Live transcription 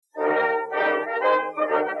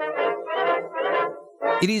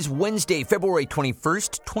It is Wednesday, February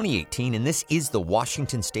 21st, 2018, and this is the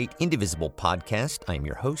Washington State Indivisible podcast. I am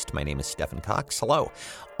your host. My name is Stephen Cox. Hello.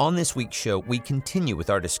 On this week's show, we continue with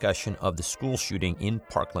our discussion of the school shooting in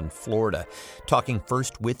Parkland, Florida. Talking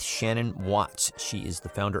first with Shannon Watts. She is the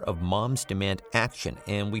founder of Moms Demand Action,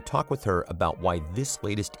 and we talk with her about why this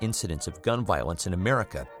latest incidence of gun violence in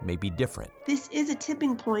America may be different. This is a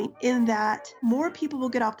tipping point in that more people will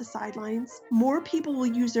get off the sidelines, more people will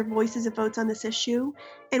use their voices and votes on this issue,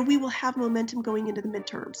 and we will have momentum going into the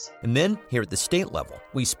midterms. And then, here at the state level,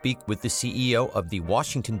 we speak with the CEO of the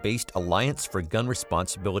Washington-based Alliance for Gun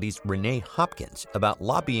Responsibilities, Renee Hopkins, about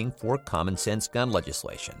lobbying for common sense gun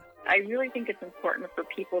legislation. I really think it's important for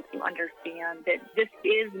people to understand that this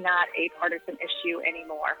is not a partisan issue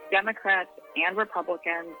anymore. Democrats and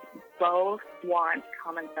Republicans both want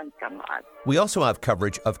common sense gun laws. We also have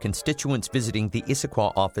coverage of constituents visiting the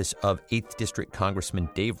Issaquah office of 8th District Congressman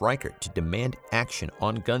Dave Reichert to demand action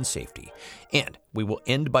on gun safety. And we will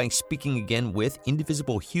end by speaking again with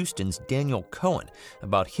Indivisible Houston's Daniel Cohen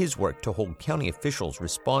about his work to hold county officials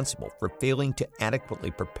responsible for failing to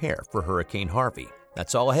adequately prepare for Hurricane Harvey.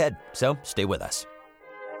 That's all ahead, so stay with us.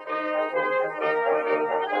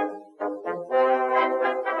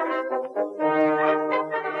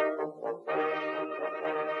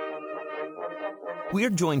 We are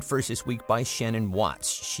joined first this week by Shannon Watts.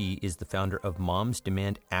 She is the founder of Moms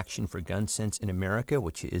Demand Action for Gun Sense in America,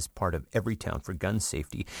 which is part of Everytown for Gun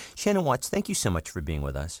Safety. Shannon Watts, thank you so much for being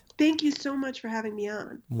with us. Thank you so much for having me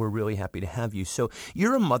on. We're really happy to have you. So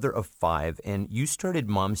you're a mother of 5, and you started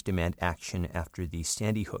Moms Demand Action after the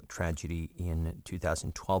Sandy Hook tragedy in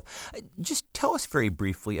 2012. Just tell us very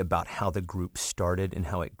briefly about how the group started and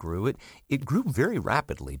how it grew. It grew very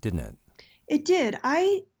rapidly, didn't it? It did.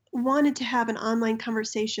 I wanted to have an online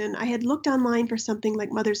conversation. I had looked online for something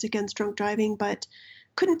like Mothers Against Drunk Driving, but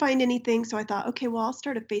couldn't find anything. So I thought, okay, well, I'll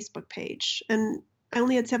start a Facebook page. And I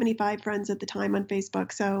only had 75 friends at the time on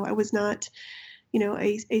Facebook, so I was not,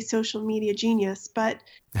 a social media genius. But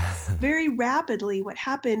very rapidly, what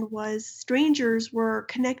happened was strangers were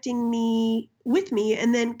connecting me with me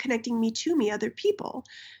and then connecting me to me, other people.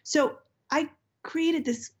 So I created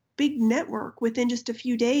this big network within just a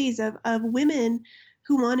few days of women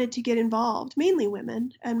who wanted to get involved, mainly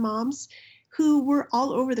women and moms who were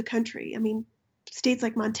all over the country. I mean, states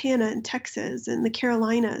like Montana and Texas and the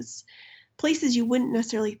Carolinas, places you wouldn't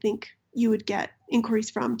necessarily think you would get inquiries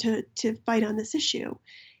from to fight on this issue.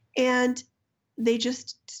 And they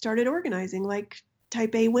just started organizing like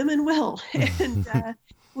type A women will. And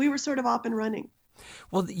we were sort of off and running.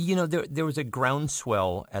 Well, there was a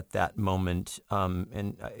groundswell at that moment,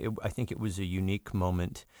 and I think it was a unique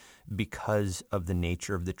moment because of the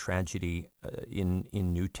nature of the tragedy in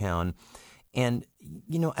Newtown. And,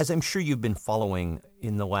 as I'm sure you've been following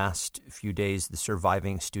in the last few days, the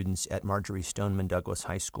surviving students at Marjorie Stoneman Douglas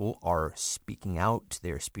High School are speaking out.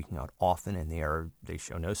 They're speaking out often, and they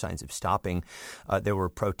show no signs of stopping. There were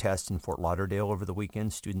protests in Fort Lauderdale over the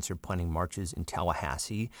weekend. Students are planning marches in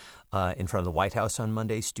Tallahassee. In front of the White House on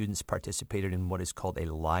Monday, students participated in what is called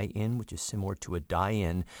a lie-in, which is similar to a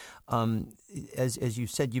die-in. As you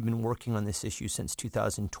said, you've been working on this issue since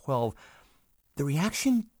 2012. The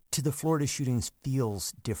reaction to the Florida shootings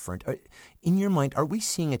feels different. In your mind, are we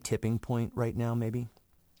seeing a tipping point right now, maybe?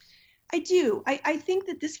 I do. I think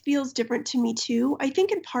that this feels different to me, too. I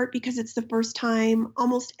think in part because it's the first time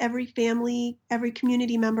almost every family, every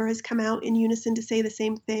community member has come out in unison to say the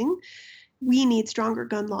same thing. We need stronger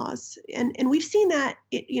gun laws. And we've seen that,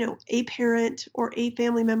 a parent or a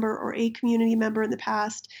family member or a community member in the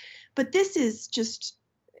past. But this is just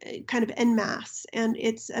kind of en masse, and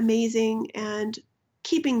it's amazing, and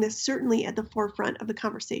keeping this certainly at the forefront of the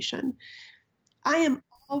conversation. I am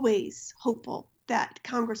always hopeful that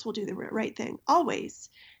Congress will do the right thing, always.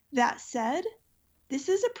 That said, this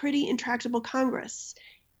is a pretty intractable Congress.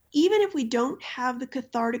 Even if we don't have the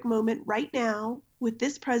cathartic moment right now with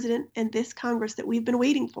this president and this Congress that we've been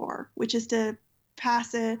waiting for, which is to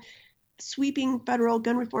pass a sweeping federal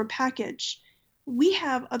gun reform package, we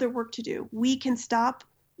have other work to do. We can stop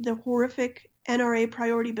the horrific NRA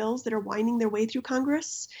priority bills that are winding their way through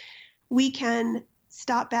Congress. We can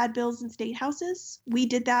stop bad bills in state houses. We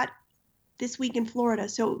did that this week in Florida.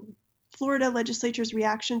 So Florida legislature's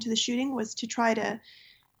reaction to the shooting was to try to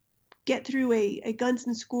get through a guns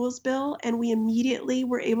in schools bill, and we immediately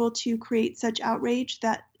were able to create such outrage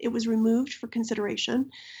that it was removed for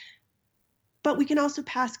consideration. But we can also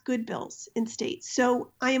pass good bills in states.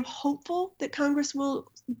 So I am hopeful that Congress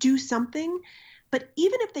will do something. But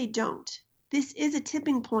even if they don't, this is a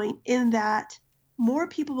tipping point in that more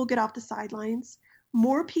people will get off the sidelines,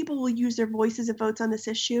 more people will use their voices and votes on this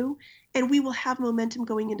issue, and we will have momentum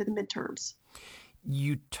going into the midterms.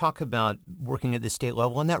 You talk about working at the state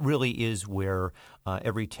level, and that really is where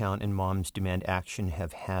Everytown and Moms Demand Action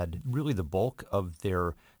have had really the bulk of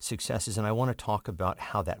their successes. And I want to talk about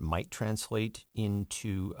how that might translate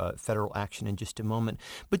into federal action in just a moment.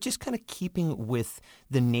 But just kind of keeping with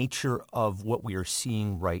the nature of what we are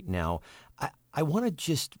seeing right now, I want to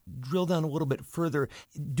just drill down a little bit further.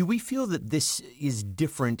 Do we feel that this is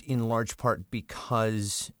different in large part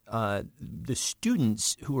because the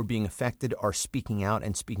students who are being affected are speaking out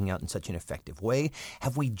and speaking out in such an effective way?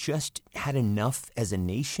 Have we just had enough as a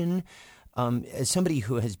nation? As somebody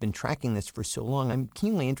who has been tracking this for so long, I'm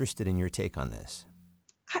keenly interested in your take on this.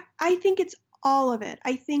 I think it's all of it.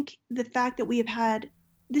 I think the fact that we have had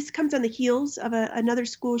this comes on the heels of another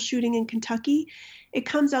school shooting in Kentucky. It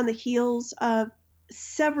comes on the heels of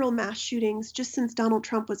several mass shootings just since Donald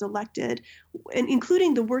Trump was elected, and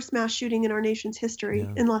including the worst mass shooting in our nation's history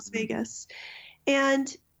in Las Vegas.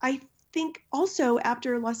 And I think also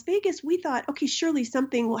after Las Vegas, we thought, okay, surely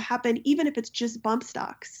something will happen, even if it's just bump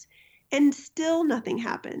stocks. And still nothing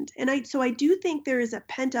happened. And so I do think there is a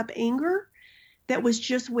pent-up anger that was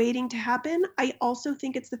just waiting to happen. I also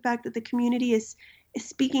think it's the fact that the community is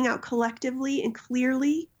speaking out collectively and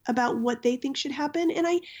clearly about what they think should happen. And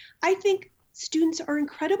I think students are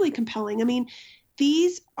incredibly compelling. I mean,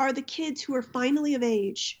 these are the kids who are finally of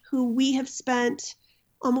age, who we have spent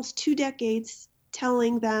almost 2 decades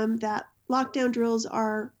telling them that lockdown drills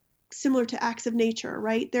are similar to acts of nature,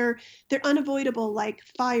 right? They're unavoidable, like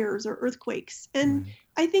fires or earthquakes. And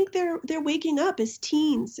I think they're waking up as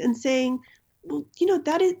teens and saying, well,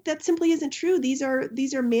 that simply isn't true. These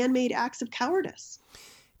are man-made acts of cowardice.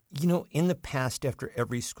 In the past, after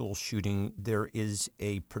every school shooting, there is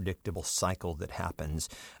a predictable cycle that happens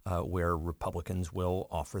where Republicans will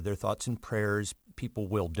offer their thoughts and prayers. People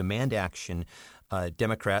will demand action.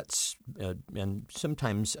 Democrats and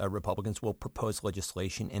sometimes Republicans will propose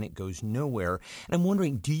legislation, and it goes nowhere. And I'm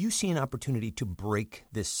wondering, do you see an opportunity to break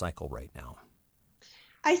this cycle right now?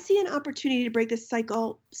 I see an opportunity to break this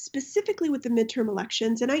cycle specifically with the midterm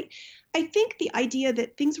elections. And I think the idea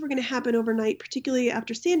that things were going to happen overnight, particularly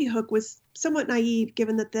after Sandy Hook, was somewhat naive,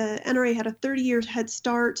 given that the NRA had a 30-year head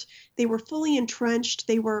start. They were fully entrenched.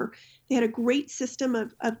 They had a great system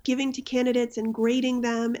of giving to candidates and grading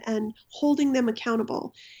them and holding them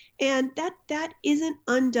accountable. And that isn't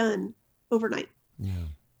undone overnight. Yeah.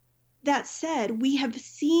 That said, we have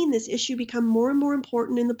seen this issue become more and more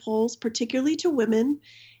important in the polls, particularly to women.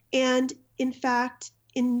 And in fact,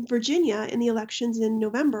 in Virginia, in the elections in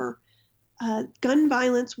November, gun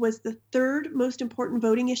violence was the third most important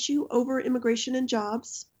voting issue over immigration and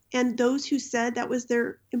jobs. And those who said that was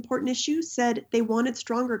their important issue said they wanted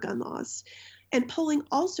stronger gun laws. And polling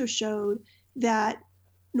also showed that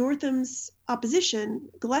Northam's opposition,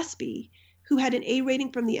 Gillespie, who had an A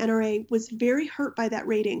rating from the NRA, was very hurt by that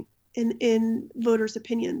rating in voters'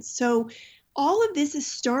 opinions. So all of this is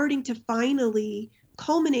starting to finally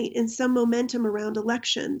culminate in some momentum around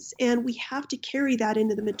elections, and we have to carry that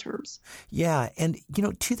into the midterms. Yeah, and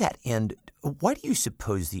to that end, why do you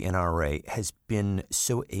suppose the NRA has been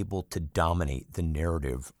so able to dominate the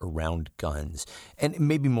narrative around guns? And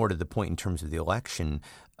maybe more to the point in terms of the election,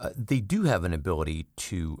 they do have an ability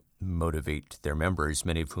to motivate their members,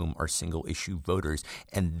 many of whom are single-issue voters,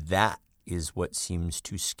 and that is what seems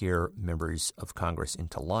to scare members of Congress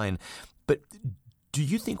into line. But do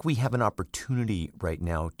you think we have an opportunity right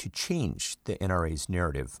now to change the NRA's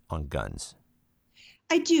narrative on guns?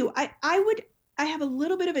 I do. I have a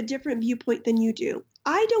little bit of a different viewpoint than you do.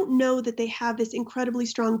 I don't know that they have this incredibly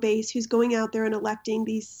strong base who's going out there and electing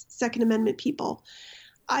these Second Amendment people.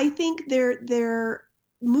 I think their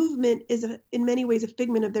movement is in many ways a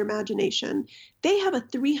figment of their imagination. They have a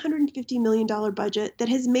 $350 million budget that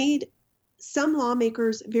has made some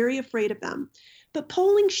lawmakers very afraid of them. But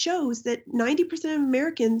polling shows that 90% of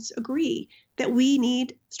Americans agree that we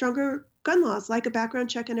need stronger gun laws, like a background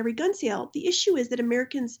check on every gun sale. The issue is that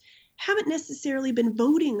Americans haven't necessarily been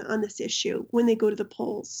voting on this issue when they go to the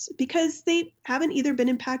polls because they haven't either been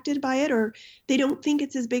impacted by it or they don't think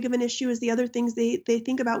it's as big of an issue as the other things they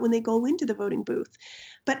think about when they go into the voting booth.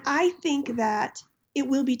 But I think that it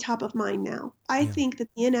will be top of mind now. I think that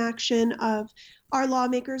the inaction of our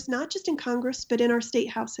lawmakers, not just in Congress, but in our state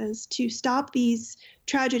houses, to stop these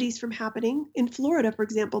tragedies from happening. In Florida, for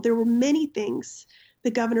example, there were many things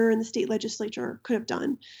the governor and the state legislature could have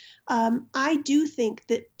done. I do think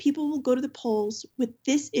that people will go to the polls with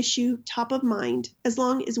this issue top of mind as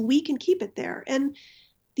long as we can keep it there. And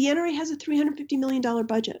the NRA has a $350 million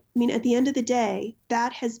budget. I mean, at the end of the day,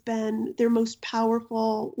 that has been their most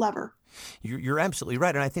powerful lever. You're absolutely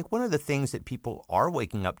right. And I think one of the things that people are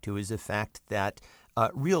waking up to is the fact that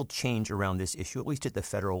real change around this issue, at least at the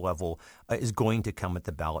federal level, is going to come at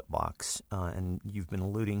the ballot box. And you've been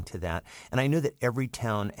alluding to that. And I know that every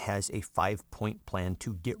town has a 5-point plan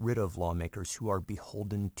to get rid of lawmakers who are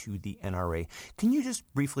beholden to the NRA. Can you just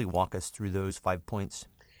briefly walk us through those 5 points?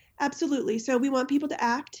 Absolutely. So we want people to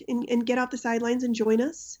act and get off the sidelines and join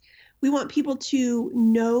us. We want people to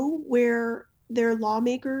know where their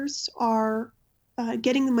lawmakers are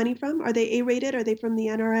getting the money from. Are they A-rated? Are they from the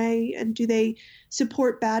NRA? And do they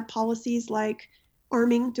support bad policies like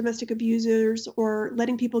arming domestic abusers or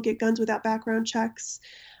letting people get guns without background checks?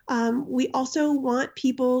 We also want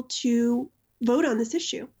people to vote on this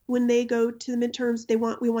issue. When they go to the midterms,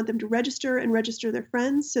 we want them to register and register their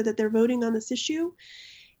friends so that they're voting on this issue.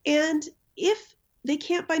 And if they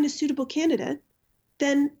can't find a suitable candidate,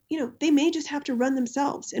 then, they may just have to run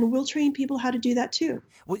themselves, and we'll train people how to do that too.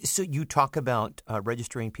 Well, so you talk about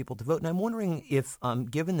registering people to vote, and I'm wondering if,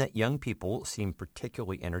 given that young people seem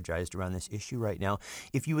particularly energized around this issue right now,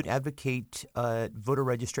 if you would advocate voter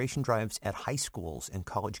registration drives at high schools and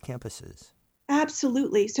college campuses.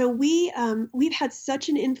 Absolutely. So we've had such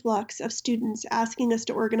an influx of students asking us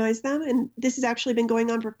to organize them, and this has actually been going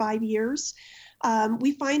on for 5 years.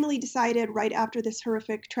 We finally decided right after this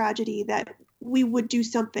horrific tragedy that we would do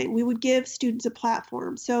something. We would give students a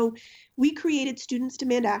platform. So we created Students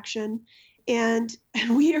Demand Action, and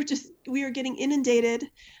we are getting inundated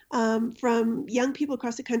from young people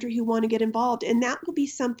across the country who want to get involved. And that will be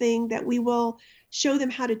something that we will show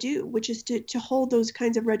them how to do, which is to hold those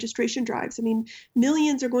kinds of registration drives. I mean,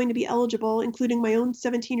 millions are going to be eligible, including my own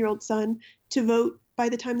 17-year-old son, to vote by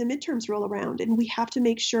the time the midterms roll around. And we have to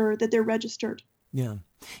make sure that they're registered. Yeah.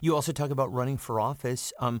 You also talk about running for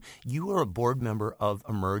office. You are a board member of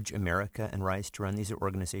Emerge America and Rise to Run. These are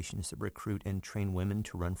organizations that recruit and train women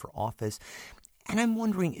to run for office. And I'm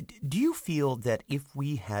wondering, do you feel that if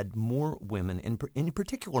we had more women, in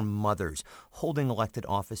particular mothers, holding elected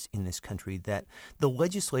office in this country, that the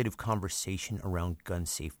legislative conversation around gun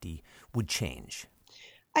safety would change?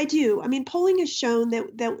 I do. I mean, polling has shown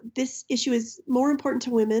that this issue is more important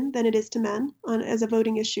to women than it is to men as a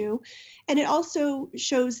voting issue. And it also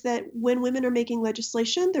shows that when women are making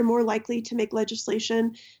legislation, they're more likely to make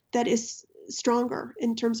legislation that is stronger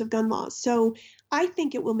in terms of gun laws. So I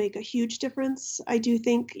think it will make a huge difference. I do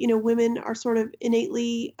think, women are sort of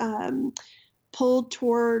innately pulled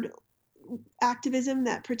toward activism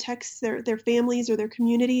that protects their families or their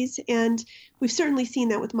communities. And we've certainly seen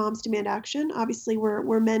that with Moms Demand Action. Obviously,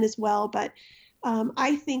 we're men as well. But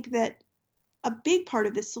I think that a big part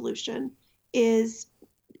of this solution is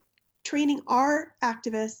training our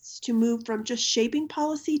activists to move from just shaping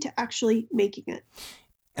policy to actually making it.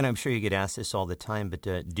 And I'm sure you get asked this all the time, but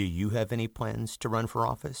do you have any plans to run for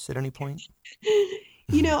office at any point?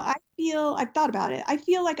 I've thought about it. I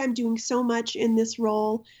feel like I'm doing so much in this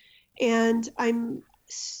role. And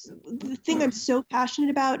the thing I'm so passionate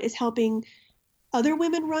about is helping other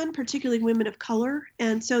women run, particularly women of color.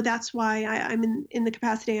 And so that's why I'm in the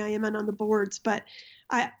capacity I am on the boards. But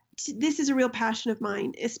this is a real passion of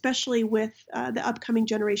mine, especially with the upcoming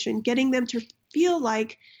generation, getting them to feel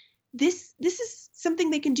like this is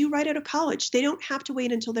something they can do right out of college. They don't have to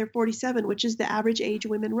wait until they're 47, which is the average age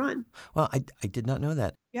women run. Well, I did not know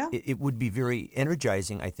that. Yeah. It would be very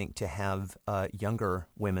energizing, I think, to have younger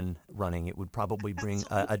women running. It would probably bring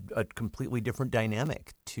a completely different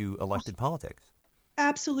dynamic to elected politics.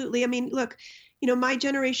 Absolutely. I mean, look, my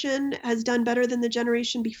generation has done better than the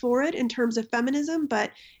generation before it in terms of feminism,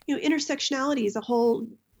 but, intersectionality is a whole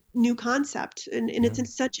new concept, and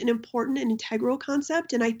it's such an important and integral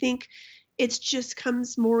concept. And I think it just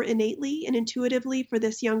comes more innately and intuitively for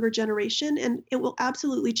this younger generation, and it will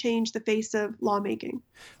absolutely change the face of lawmaking.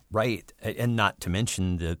 Right. And not to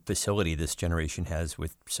mention the facility this generation has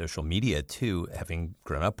with social media, too, having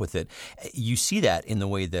grown up with it. You see that in the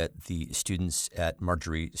way that the students at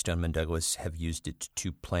Marjorie Stoneman Douglas have used it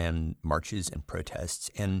to plan marches and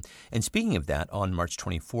protests. And speaking of that, on March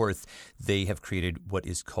 24th, they have created what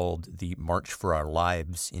is called the March for Our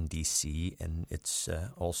Lives in D.C., and it's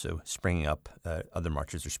also springing up. Other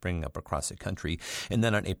marches are springing up across the country. And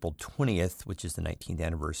then on April 20th, which is the 19th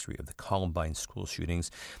anniversary of the Columbine school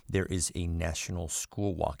shootings, there is a national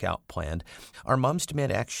school walkout planned. Are Moms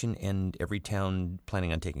Demand Action and Everytown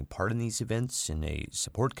planning on taking part in these events in a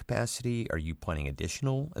support capacity? Are you planning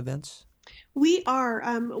additional events? We are,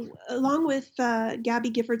 along with Gabby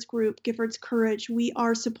Gifford's group, Gifford's Courage, we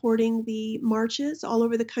are supporting the marches all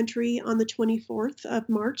over the country on the 24th of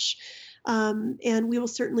March. And we will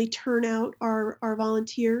certainly turn out our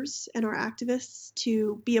volunteers and our activists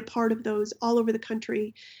to be a part of those all over the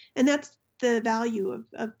country. And that's the value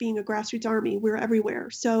of being a grassroots army. We're everywhere.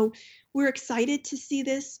 So we're excited to see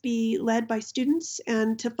this be led by students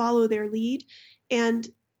and to follow their lead, and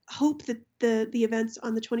hope that the events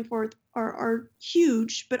on the 24th are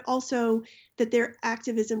huge, but also that they're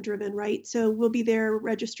activism driven, right? So we'll be there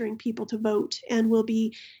registering people to vote, and we'll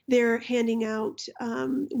be there handing out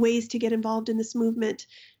ways to get involved in this movement,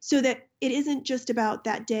 so that it isn't just about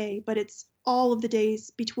that day, but it's all of the days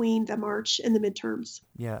between the march and the midterms.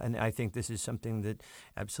 Yeah, and I think this is something that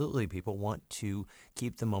absolutely people want to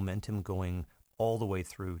keep the momentum going all the way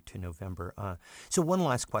through to November. So one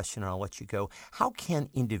last question, and I'll let you go. How can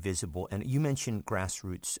Indivisible, and you mentioned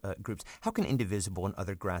grassroots groups, how can Indivisible and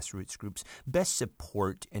other grassroots groups best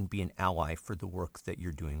support and be an ally for the work that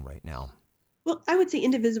you're doing right now? Well, I would say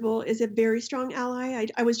Indivisible is a very strong ally.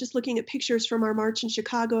 I was just looking at pictures from our march in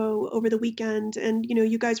Chicago over the weekend, and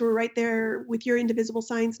you guys were right there with your Indivisible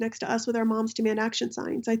signs next to us with our Moms Demand Action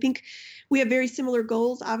signs. I think we have very similar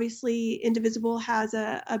goals. Obviously, Indivisible has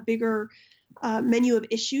a bigger menu of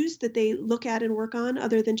issues that they look at and work on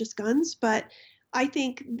other than just guns. But I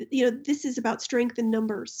think, this is about strength in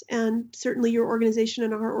numbers, and certainly your organization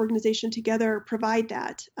and our organization together provide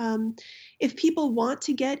that. If people want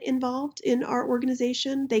to get involved in our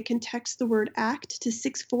organization, they can text the word ACT to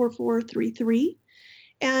 64433.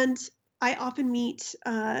 And I often meet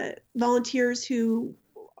volunteers who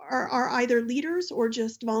are either leaders or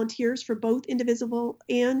just volunteers for both Indivisible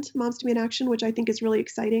and Moms Demand Action, which I think is really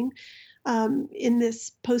exciting in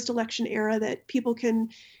this post-election era, that people can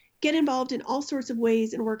get involved in all sorts of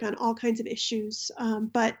ways and work on all kinds of issues.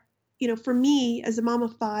 But, for me, as a mom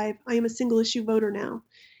of 5, I am a single issue voter now.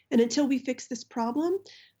 And until we fix this problem,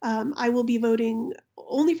 I will be voting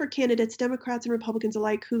only for candidates, Democrats and Republicans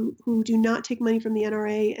alike, who do not take money from the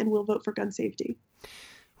NRA and will vote for gun safety.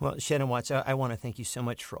 Well, Shannon Watts, I want to thank you so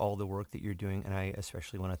much for all the work that you're doing, and I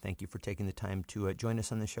especially want to thank you for taking the time to join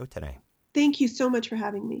us on the show today. Thank you so much for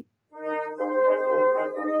having me.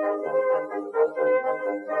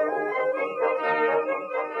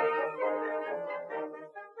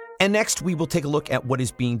 And next, we will take a look at what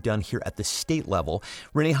is being done here at the state level.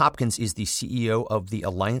 Renee Hopkins is the CEO of the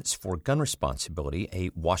Alliance for Gun Responsibility,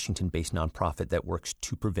 a Washington-based nonprofit that works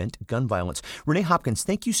to prevent gun violence. Renee Hopkins,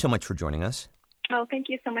 thank you so much for joining us. Oh, thank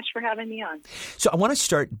you so much for having me on. So I want to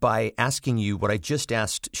start by asking you what I just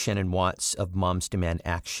asked Shannon Watts of Moms Demand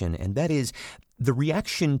Action, and that is the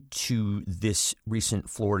reaction to this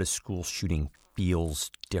recent Florida school shooting feels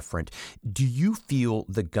different. Do you feel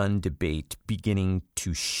the gun debate beginning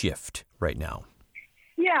to shift right now?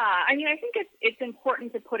 Yeah, I think it's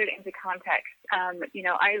important to put it into context.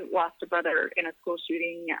 I lost a brother in a school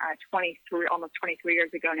shooting almost 23 years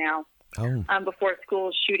ago now. Oh. Before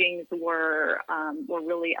school shootings were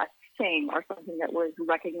really a thing or something that was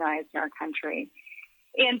recognized in our country.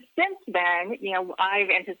 And since then, I've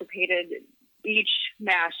anticipated each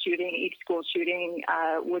mass shooting, each school shooting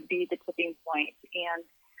would be the tipping point.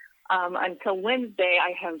 And until Wednesday,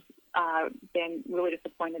 I have been really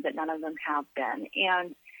disappointed that none of them have been.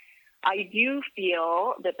 And I do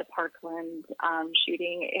feel that the Parkland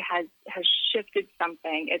shooting has shifted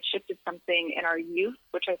something. It shifted something in our youth,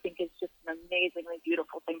 which I think is just an amazingly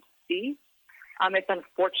beautiful thing to see. It's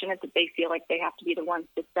unfortunate that they feel like they have to be the ones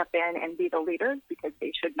to step in and be the leaders, because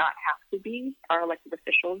they should not have to be. Our elected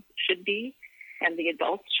officials should be, and the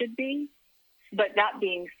adults should be. But that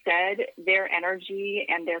being said, their energy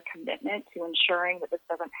and their commitment to ensuring that this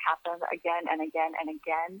doesn't happen again and again and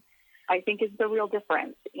again, I think is the real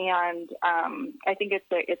difference. And I think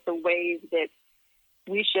it's a way that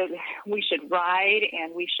we should ride,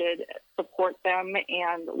 and we should support them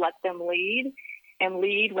and let them lead, and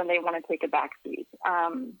lead when they want to take a backseat.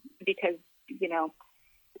 Because,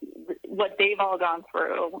 what they've all gone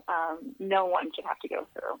through, no one should have to go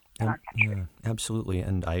through in our country. Yeah, absolutely.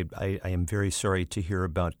 And I am very sorry to hear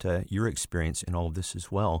about your experience in all of this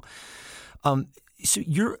as well. So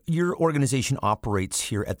your organization operates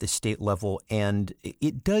here at the state level, and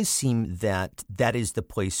it does seem that is the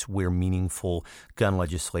place where meaningful gun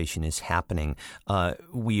legislation is happening.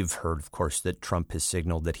 We've heard, of course, that Trump has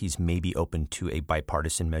signaled that he's maybe open to a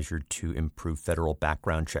bipartisan measure to improve federal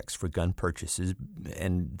background checks for gun purchases.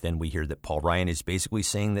 And then we hear that Paul Ryan is basically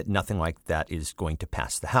saying that nothing like that is going to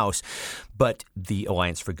pass the House. But the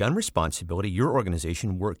Alliance for Gun Responsibility, your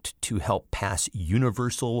organization, worked to help pass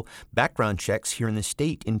universal background checks here in the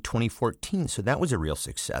state in 2014. So that was a real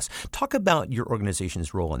success. Talk about your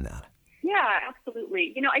organization's role in that. Yeah,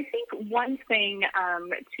 absolutely. I think one thing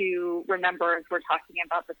to remember as we're talking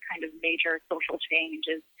about this kind of major social change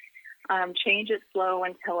is change it slow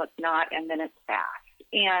until it's not, and then it's fast.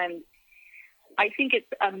 And I think it's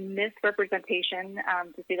a misrepresentation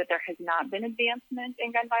to say that there has not been advancement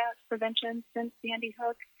in gun violence prevention since Sandy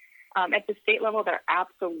Hook. At the state level, there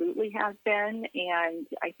absolutely has been, and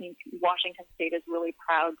I think Washington State is really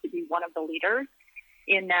proud to be one of the leaders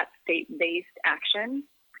in that state-based action.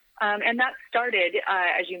 And that started,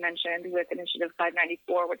 as you mentioned, with Initiative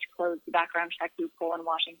 594, which closed the background check loophole in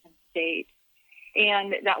Washington State.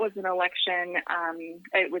 And that was an election,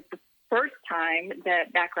 it was the first time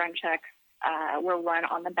that background checks were run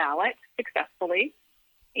on the ballot successfully.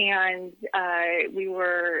 And we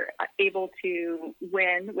were able to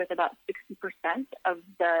win with about 60% of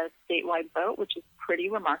the statewide vote, which is pretty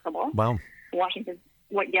remarkable. Wow. Washington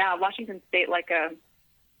State, like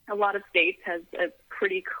a lot of states, has a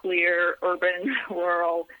pretty clear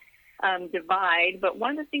urban-rural divide. But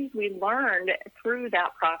one of the things we learned through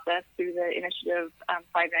that process, through the Initiative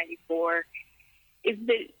 594, is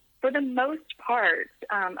that for the most part,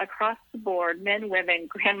 across the board, men, women,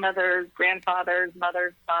 grandmothers, grandfathers,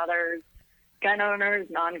 mothers, fathers, gun owners,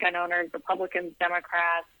 non-gun owners, Republicans,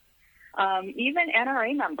 Democrats, even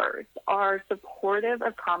NRA members are supportive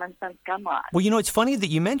of common sense gun laws. Well, it's funny that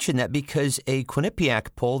you mentioned that, because a Quinnipiac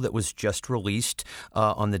poll that was just released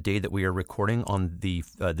on the day that we are recording, on the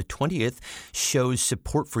 20th, shows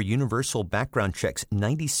support for universal background checks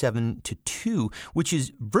 97-2, which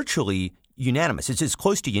is virtually unanimous. It's as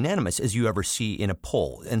close to unanimous as you ever see in a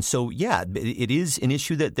poll. And so, yeah, it is an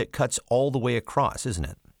issue that cuts all the way across, isn't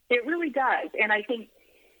it? It really does. And I think,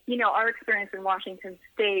 our experience in Washington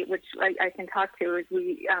State, which I can talk to as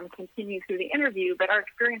we continue through the interview, but our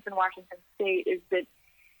experience in Washington State is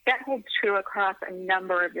that holds true across a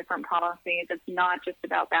number of different policies. It's not just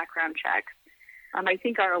about background checks. I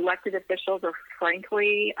think our elected officials are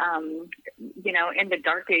frankly, in the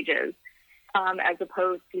dark ages, as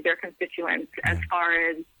opposed to their constituents as far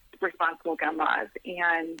as responsible gun laws.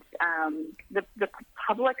 And the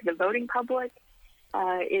public, the voting public,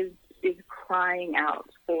 is crying out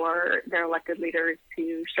for their elected leaders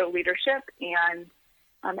to show leadership and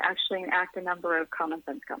actually enact a number of common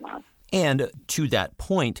sense gun laws. And to that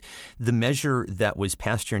point, the measure that was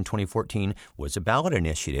passed here in 2014 was a ballot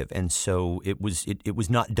initiative, and so it was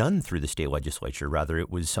not done through the state legislature. Rather, it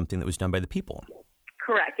was something that was done by the people.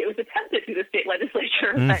 Correct. It was attempted through the state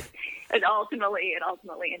legislature, but it ultimately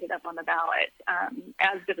ended up on the ballot,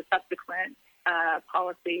 as did a subsequent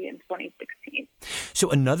policy in 2016. So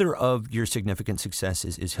another of your significant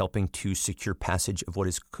successes is helping to secure passage of what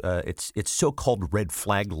is it's so-called red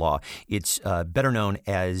flag law. It's better known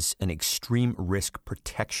as an extreme risk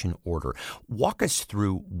protection order. Walk us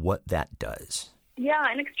through what that does. Yeah,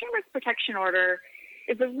 an extreme risk protection order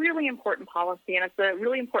is a really important policy, and it's a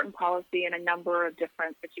really important policy in a number of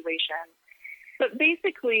different situations. But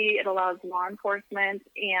basically, it allows law enforcement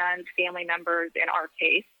and family members, in our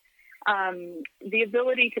case, the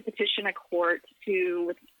ability to petition a court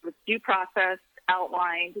with due process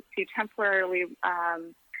outlined to temporarily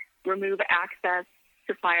remove access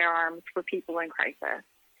to firearms for people in crisis.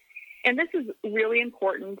 And this is really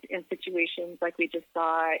important in situations like we just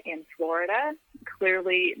saw in Florida.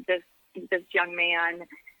 Clearly, this young man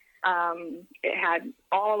had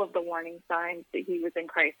all of the warning signs that he was in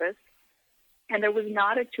crisis, and there was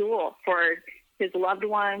not a tool for his loved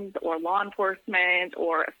ones or law enforcement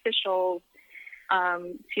or officials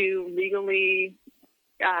to legally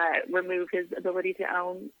remove his ability to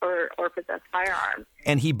own or possess firearms.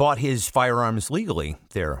 And he bought his firearms legally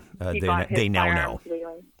there. They now know.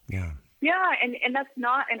 Legally. Yeah, and that's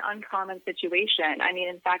not an uncommon situation. I mean,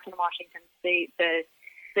 in fact, in Washington State,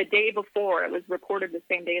 the day before, it was reported the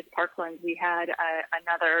same day as Parkland, we had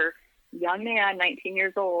another young man, 19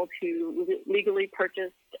 years old, who legally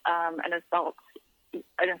purchased an assault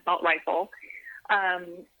rifle,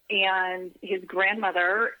 and his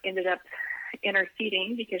grandmother ended up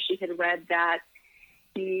interceding because she had read that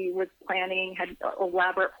he had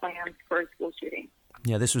elaborate plans for a school shooting.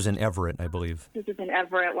 Yeah, this was in Everett, I believe. This is in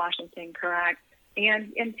Everett, Washington, correct.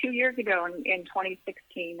 And 2 years ago, in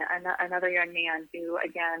 2016, another young man who,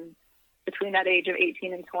 again, between that age of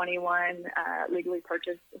 18 and 21, legally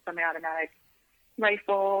purchased a semi-automatic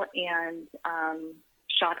rifle and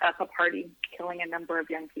shot up a party, killing a number of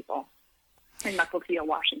young people in Mukilteo,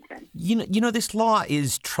 Washington. This law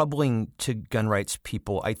is troubling to gun rights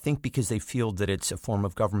people, I think, because they feel that it's a form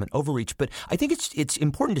of government overreach. But I think it's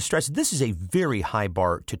important to stress this is a very high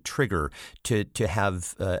bar to trigger to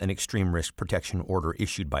have an extreme risk protection order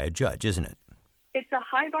issued by a judge, isn't it? It's a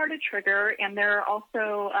high bar to trigger, and there are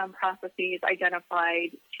also processes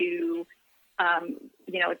identified to,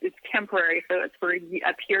 it's temporary, so it's for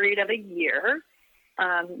a period of a year.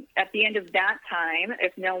 At the end of that time,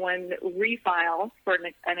 if no one refiles for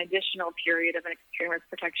an additional period of an extremist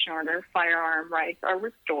protection order, firearm rights are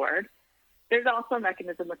restored. There's also a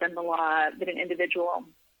mechanism within the law that an individual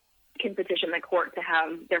can petition the court to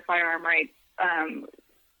have their firearm rights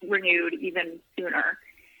renewed even sooner.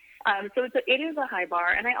 So it is a high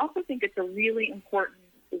bar, and I also think it's a really important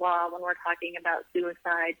law when we're talking about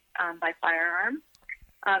suicide by firearm.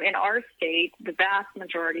 In our state, the vast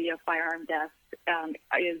majority of firearm deaths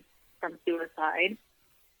is from suicide.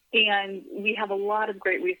 And we have a lot of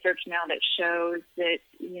great research now that shows that,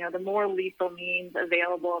 the more lethal means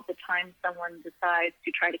available at the time someone decides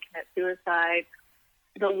to try to commit suicide,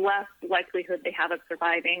 the less likelihood they have of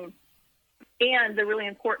surviving. And the really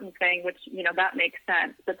important thing, which, that makes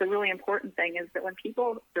sense, but the really important thing is that when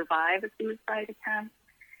people survive a suicide attempt,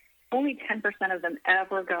 only 10% of them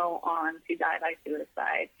ever go on to die by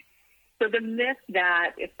suicide. So the myth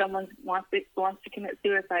that if someone wants to commit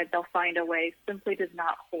suicide, they'll find a way simply does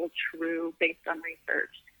not hold true based on research.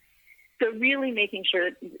 So really making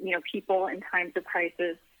sure that, people in times of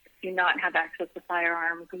crisis do not have access to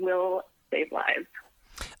firearms will save lives.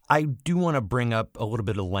 I do want to bring up a little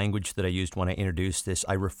bit of language that I used when I introduced this.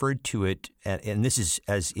 I referred to it, and this is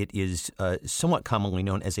as it is somewhat commonly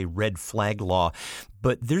known as a red flag law,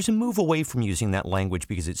 but there's a move away from using that language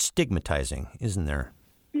because it's stigmatizing, isn't there?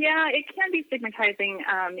 Yeah, it can be stigmatizing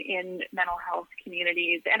in mental health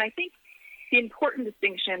communities. And I think the important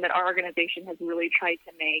distinction that our organization has really tried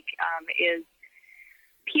to make is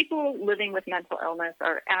people living with mental illness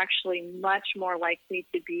are actually much more likely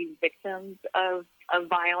to be victims of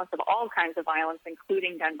violence, of all kinds of violence,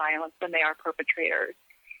 including gun violence, than they are perpetrators.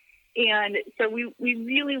 And so we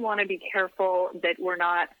really want to be careful that we're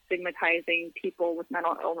not stigmatizing people with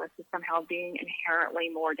mental illness as somehow being inherently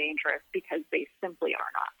more dangerous, because they simply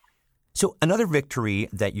are not. So another victory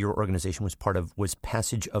that your organization was part of was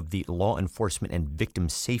passage of the Law Enforcement and Victim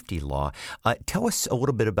Safety Law. Tell us a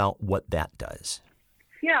little bit about what that does.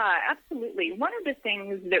 Yeah, absolutely. One of the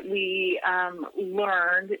things that we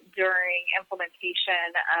learned during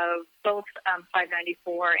implementation of both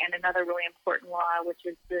 594 and another really important law, which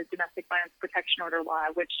is the Domestic Violence Protection Order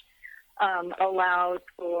law, which allows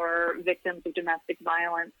for victims of domestic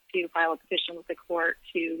violence to file a petition with the court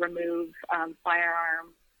to remove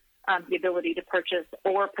firearms, the ability to purchase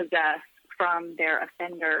or possess from their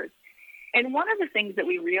offenders. And one of the things that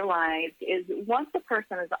we realized is once the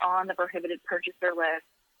person is on the prohibited purchaser list,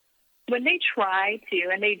 when they try to,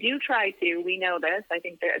 and they do try to, we know this, I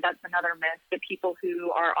think that's another myth, that people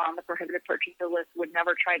who are on the prohibited purchaser list would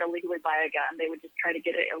never try to legally buy a gun. They would just try to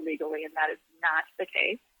get it illegally, and that is not the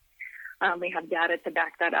case. We have data to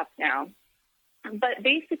back that up now. But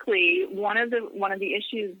basically, one of the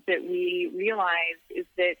issues that we realized is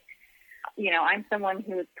that I'm someone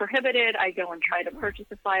who is prohibited. I go and try to purchase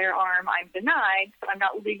a firearm. I'm denied, so I'm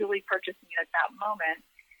not legally purchasing it at that moment.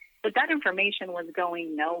 But that information was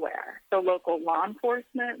going nowhere. So local law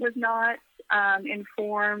enforcement was not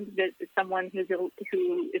informed that someone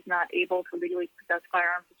who is not able to legally possess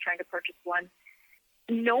firearms is trying to purchase one,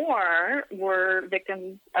 nor were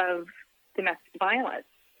victims of domestic violence.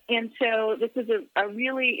 And so this is a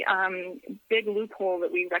really big loophole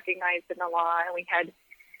that we recognized in the law, and we had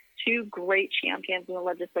two great champions in the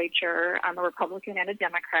legislature, a Republican and a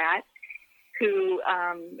Democrat, who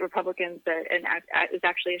Republicans is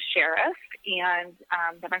actually a sheriff, and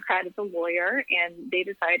Democrat is a lawyer, and they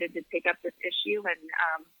decided to take up this issue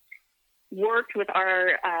and worked with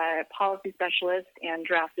our policy specialist and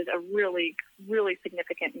drafted a really, really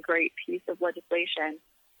significant and great piece of legislation.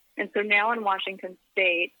 And so now in Washington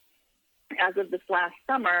State, as of this last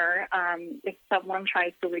summer, if someone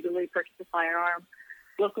tries to legally purchase a firearm,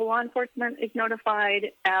 local law enforcement is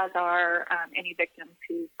notified, as are any victims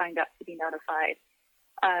who signed up to be notified,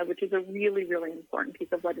 which is a really, really important piece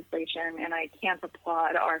of legislation, and I can't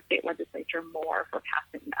applaud our state legislature more for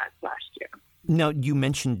passing that last year. Now, you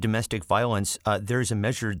mentioned domestic violence. There's a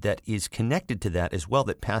measure that is connected to that as well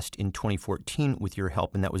that passed in 2014 with your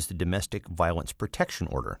help, and that was the Domestic Violence Protection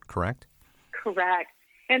Order, correct? Correct.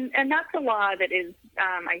 And that's a law that is,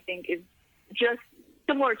 I think, is just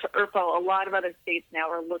similar to IRPO. A lot of other states now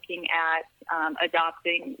are looking at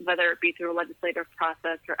adopting, whether it be through a legislative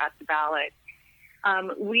process or at the ballot.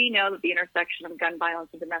 We know that the intersection of gun violence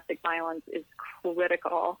and domestic violence is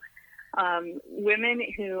critical. Women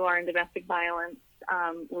who are in domestic violence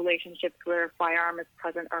relationships where a firearm is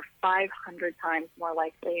present are 500 times more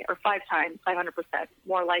likely, or 500%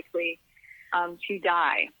 more likely to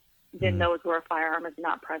die than those where a firearm is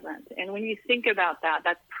not present. And when you think about that,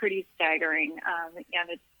 that's pretty staggering.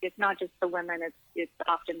 And it's not just the women, it's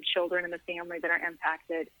often children in the family that are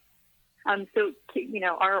impacted. So,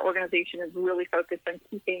 our organization is really focused on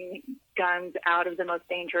keeping guns out of the most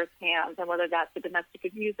dangerous hands, and whether that's a domestic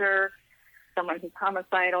abuser, someone who's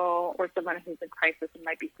homicidal, or someone who's in crisis and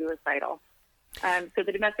might be suicidal. So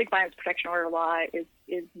the Domestic Violence Protection Order law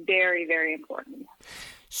is very, very important.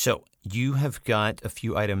 So you have got a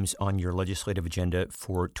few items on your legislative agenda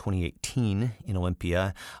for 2018 in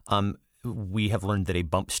Olympia. We have learned that a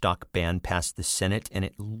bump stock ban passed the Senate, and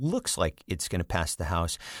it looks like it's going to pass the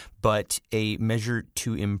House. But a measure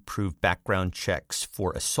to improve background checks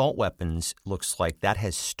for assault weapons looks like that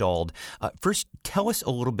has stalled. First, tell us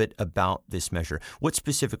a little bit about this measure. What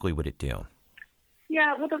specifically would it do?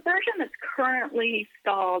 Yeah, well, the version that's currently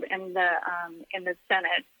stalled in the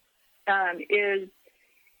Senate is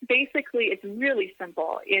basically, it's really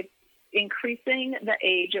simple. It's increasing the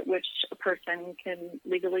age at which a person can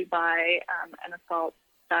legally buy an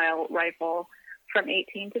assault-style rifle from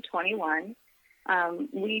 18 to 21.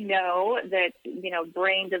 We know that,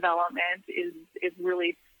 brain development is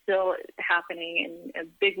really still happening in a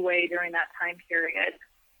big way during that time period.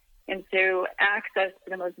 And so access to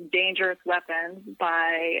the most dangerous weapons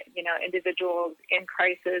by, individuals in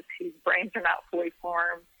crisis whose brains are not fully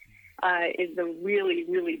formed is a really,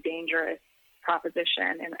 really dangerous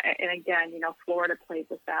proposition. And again, Florida plays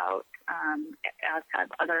this out, as have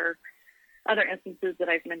other instances that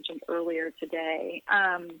I've mentioned earlier today.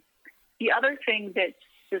 The other thing that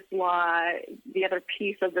the other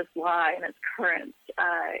piece of this law in its current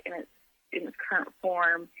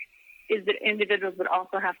form is that individuals would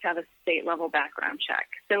also have to have a state-level background check.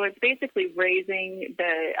 So it's basically raising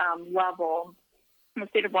the level in the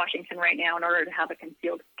state of Washington right now. In order to have a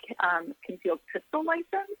concealed pistol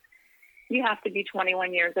license, you have to be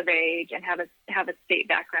 21 years of age and have a state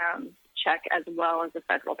background check as well as a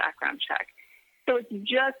federal background check. So it's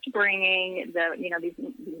just bringing these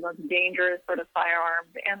most dangerous sort of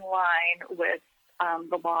firearms in line with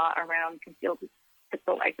the law around concealed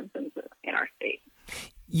pistol licenses in our state.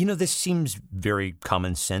 This seems very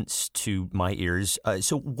common sense to my ears.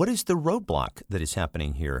 So what is the roadblock that is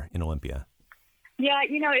happening here in Olympia? Yeah,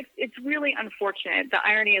 it's really unfortunate. The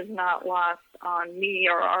irony is not lost on me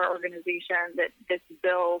or our organization that this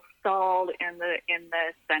bill stalled in the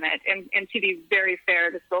Senate. And to be very fair,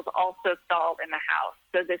 this bill's also stalled in the House.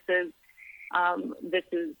 So this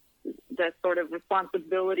is the sort of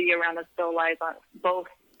responsibility around this bill lies on both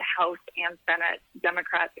House and Senate,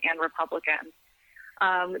 Democrats and Republicans.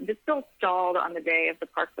 This bill stalled on the day of the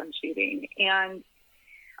Parkland shooting. And,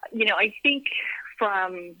 I think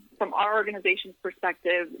from our organization's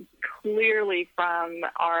perspective, clearly from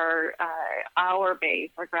our base,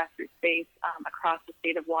 our grassroots base across the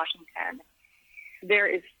state of Washington, there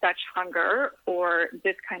is such hunger for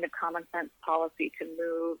this kind of common sense policy to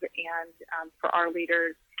move and for our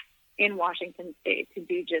leaders in Washington state to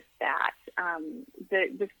do just that.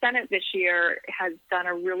 The Senate this year has done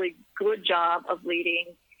a really good job of leading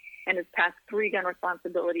and has passed 3 gun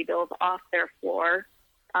responsibility bills off their floor,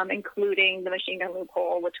 including the machine gun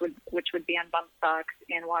loophole, which would be on bump stocks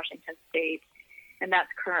in Washington state, and that's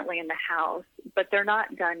currently in the House. But they're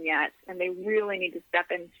not done yet, and they really need to step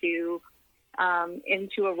into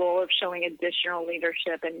a role of showing additional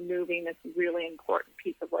leadership and moving this really important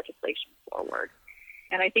piece of legislation forward.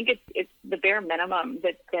 And I think it's the bare minimum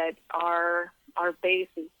that our base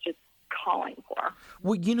is just calling for.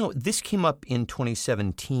 Well, this came up in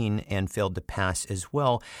 2017 and failed to pass as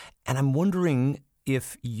well. And I'm wondering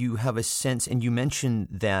if you have a sense, and you mentioned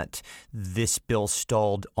that this bill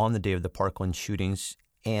stalled on the day of the Parkland shootings,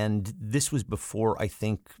 and this was before I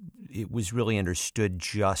think it was really understood,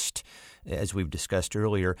 just as we've discussed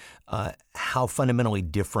earlier, how fundamentally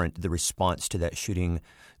different the response to that shooting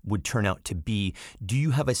would turn out to be. Do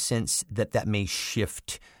you have a sense that may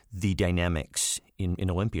shift the dynamics in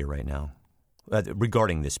Olympia right now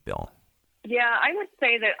regarding this bill? Yeah, I would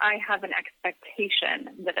say that I have an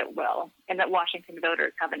expectation that it will, and that Washington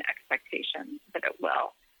voters have an expectation that it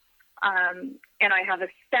will. And I have a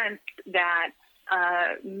sense that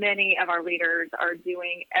many of our leaders are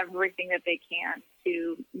doing everything that they can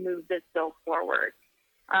to move this bill forward.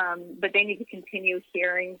 But they need to continue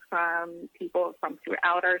hearing from people from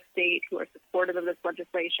throughout our state who are supportive of this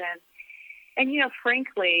legislation. And,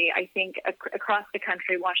 frankly, I think across the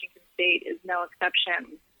country, Washington state is no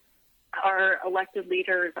exception. Our elected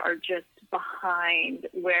leaders are just behind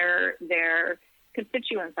where their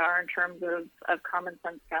constituents are in terms of common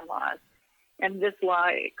sense gun laws. And this law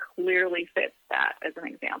clearly fits that as an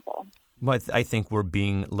example. Well, I think we're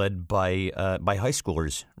being led by high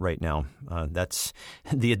schoolers right now. That's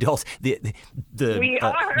the adults.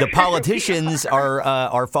 The politicians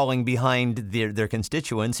are falling behind their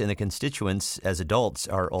constituents, and the constituents, as adults,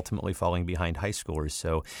 are ultimately falling behind high schoolers.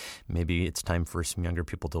 So maybe it's time for some younger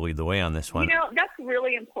people to lead the way on this one. That's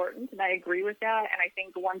really important, and I agree with that. And I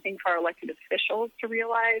think one thing for our elected officials to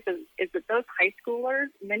realize is that those high schoolers,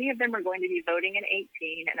 many of them are going to be voting in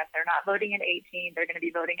 18, and if they're not voting in 18, they're going to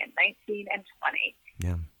be voting in 19 and 20.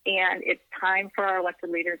 Yeah. And it's time for our elected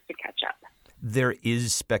leaders to catch up. There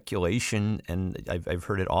is speculation, and I've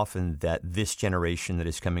heard it often, that this generation that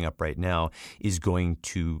is coming up right now is going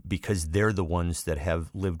to, because they're the ones that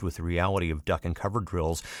have lived with the reality of duck and cover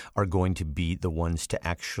drills, are going to be the ones to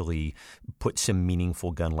actually put some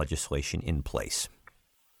meaningful gun legislation in place.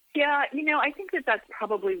 Yeah, I think that's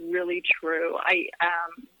probably really true.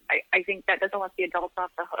 I think that doesn't let the adults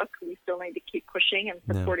off the hook. We still need to keep pushing and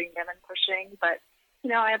supporting them and pushing. But,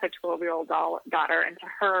 I have a 12-year-old daughter, and to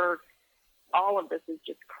her, all of this is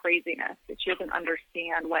just craziness. That she doesn't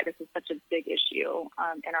understand why this is such a big issue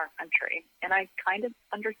in our country. And I kind of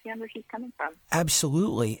understand where she's coming from.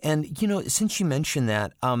 Absolutely. And, since you mentioned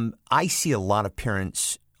that, I see a lot of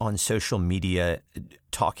parents on social media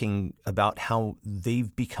talking about how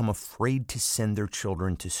they've become afraid to send their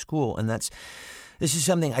children to school. And this is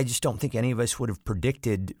something I just don't think any of us would have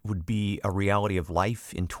predicted would be a reality of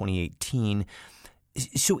life in 2018.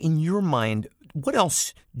 So in your mind, what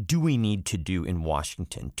else do we need to do in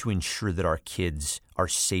Washington to ensure that our kids are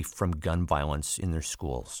safe from gun violence in their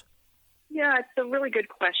schools? Yeah, it's a really good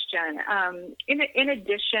question. In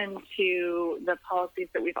addition to the policies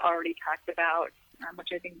that we've already talked about, which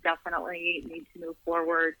I think definitely need to move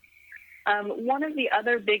forward, one of the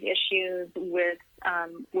other big issues with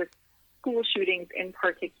school shootings in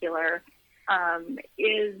particular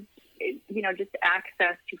is just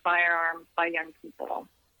access to firearms by young people.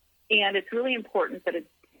 And it's really important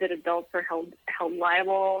that adults are held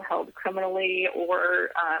liable, held criminally, or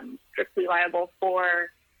strictly liable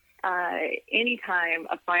for any time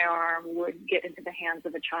a firearm would get into the hands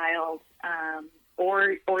of a child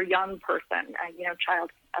or young person,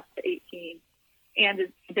 child up to 18, and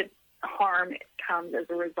that harm comes as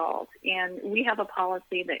a result. And we have a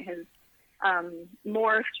policy that has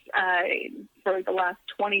morphed for the last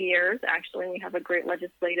 20 years. Actually, we have a great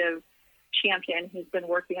legislative champion who's been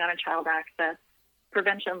working on a child access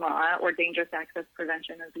prevention law, or dangerous access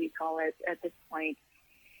prevention, as we call it at this point.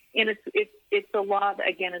 And it's a law that,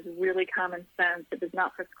 again, is really common sense. It does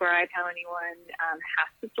not prescribe how anyone has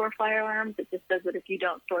to store firearms. It just says that if you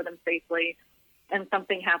don't store them safely and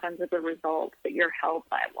something happens as a result, that you're held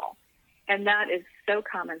liable. And that is so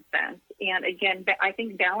common sense. And again, I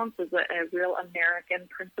think balance is a real American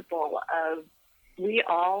principle of we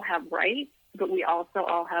all have rights, but we also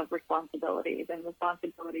all have responsibilities, and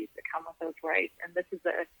responsibilities that come with those rights. And this is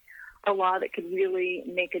a law that could really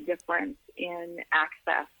make a difference in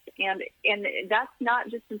access. And that's not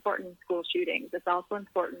just important in school shootings. It's also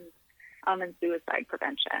important in suicide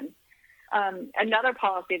prevention. Another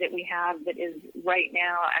policy that we have that is right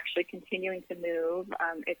now actually continuing to move,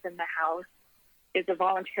 it's in the House, is a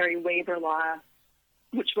voluntary waiver law,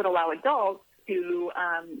 which would allow adults who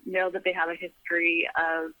know that they have a history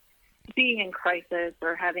of being in crisis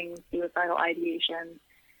or having suicidal ideation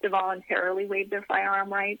to voluntarily waive their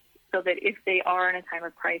firearm rights, so that if they are in a time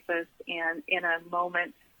of crisis and in a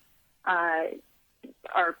moment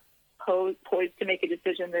are poised to make a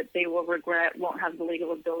decision that they will regret, won't have the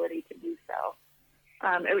legal ability to do so.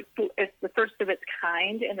 It's the first of its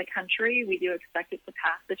kind in the country. We do expect it to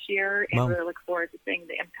pass this year, and we look forward to seeing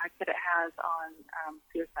the impact that it has on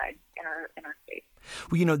suicide in our state.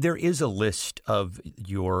 Well, there is a list of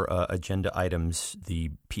your agenda items, the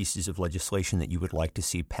pieces of legislation that you would like to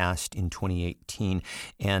see passed in 2018,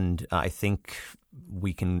 and I think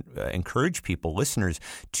we can encourage people, listeners,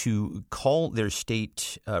 to call their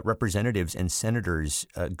state representatives and senators,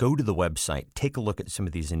 go to the website, take a look at some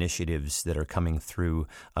of these initiatives that are coming through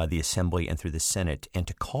the Assembly and through the Senate, and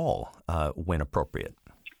to call when appropriate.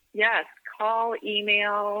 Yes, call,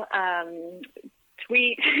 email,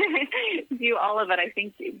 tweet, do all of it. I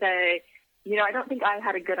think I don't think I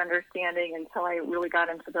had a good understanding until I really got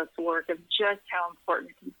into this work of just how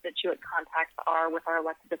important constituent contacts are with our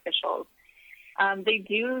elected officials. They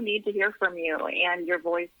do need to hear from you, and your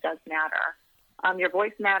voice does matter. Your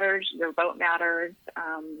voice matters. Your vote matters.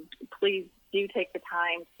 Please do take the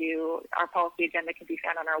time our policy agenda can be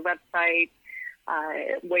found on our website.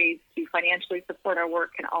 Ways to financially support our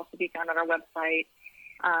work can also be found on our website.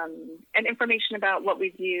 and information about what we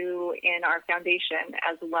do in our foundation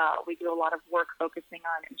as well. We do a lot of work focusing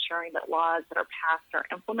on ensuring that laws that are passed are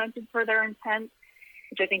implemented for their intent,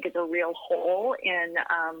 which I think is a real hole in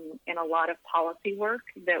a lot of policy work,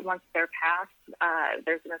 that once they're passed,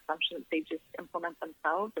 there's an assumption that they just implement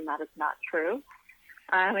themselves, and that is not true.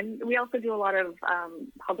 And we also do a lot of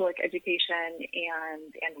public education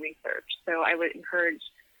and research. So I would encourage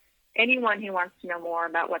anyone who wants to know more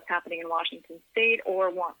about what's happening in Washington State or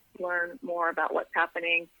wants to learn more about what's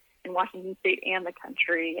happening in Washington State and the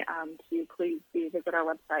country to please do visit our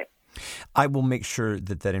website. I will make sure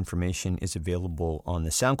that information is available on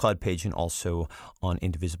the SoundCloud page and also on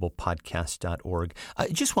indivisiblepodcast.org.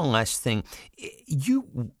 Just one last thing.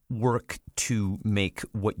 You work to make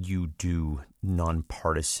what you do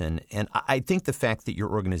nonpartisan, and I think the fact that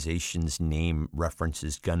your organization's name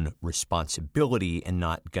references gun responsibility and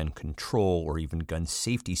not gun control or even gun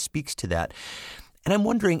safety speaks to that. And I'm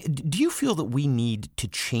wondering, do you feel that we need to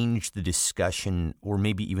change the discussion or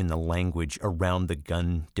maybe even the language around the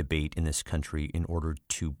gun debate in this country in order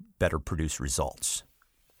to better produce results?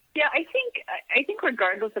 Yeah, I think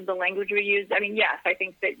regardless of the language we use, I mean, yes, I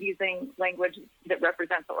think that using language that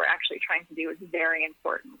represents what we're actually trying to do is very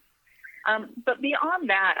important. But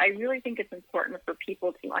beyond that, I really think it's important for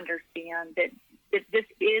people to understand that this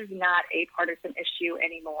is not a partisan issue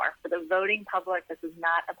anymore. For the voting public, this is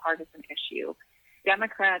not a partisan issue.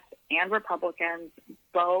 Democrats and Republicans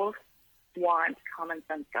both want common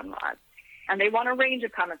sense gun laws. And they want a range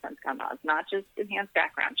of common sense gun laws, not just enhanced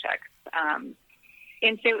background checks.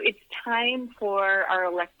 And so it's time for our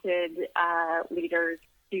elected leaders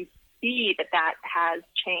to see that has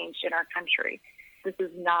changed in our country. This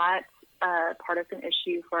is not a partisan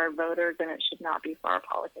issue for our voters, and it should not be for our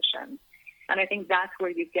politicians. And I think that's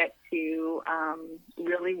where you get to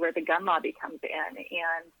really where the gun lobby comes in.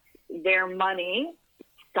 And their money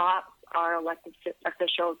stops our elected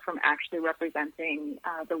officials from actually representing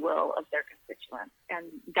the will of their constituents. And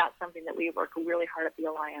that's something that we work really hard at the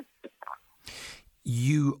Alliance to stop.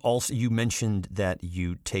 You mentioned that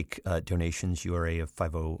you take donations. You are a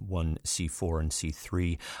 501c4 and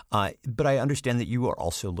C3, but I understand that you are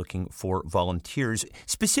also looking for volunteers.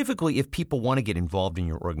 Specifically, if people want to get involved in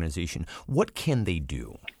your organization, what can they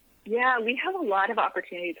do? Yeah, we have a lot of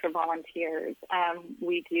opportunities for volunteers.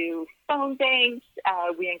 We do phone banks.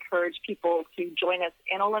 We encourage people to join us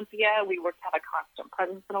in Olympia. We work to have a constant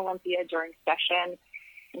presence in Olympia during session.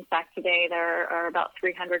 In fact, today there are about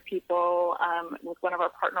 300 people with one of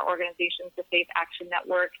our partner organizations, the Safe Action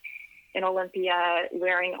Network, in Olympia,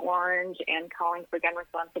 wearing orange and calling for gun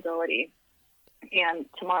responsibility. And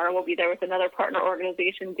tomorrow we'll be there with another partner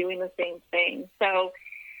organization doing the same thing. So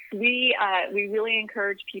we really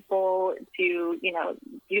encourage people to,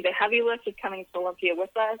 do the heavy lift of coming to Olympia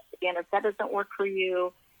with us. And if that doesn't work for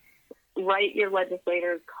you, write your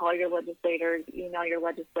legislators, call your legislators, email your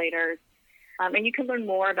legislators. And you can learn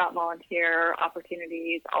more about volunteer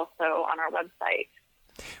opportunities also on our website.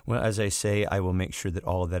 Well, as I say, I will make sure that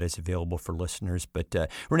all of that is available for listeners. But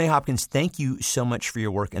Renee Hopkins, thank you so much for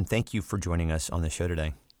your work, and thank you for joining us on the show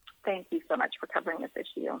today. Thank you so much for covering this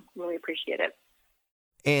issue. Really appreciate it.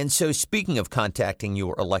 And so speaking of contacting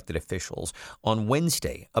your elected officials, on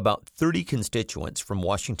Wednesday, about 30 constituents from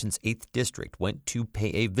Washington's 8th District went to pay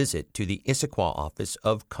a visit to the Issaquah office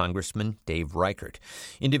of Congressman Dave Reichert.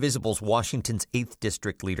 Indivisible's Washington's 8th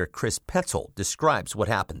District leader Chris Petzel describes what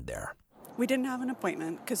happened there. We didn't have an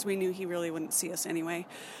appointment because we knew he really wouldn't see us anyway.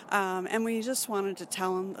 And we just wanted to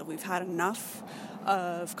tell him that we've had enough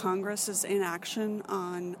of Congress's inaction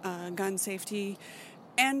on gun safety.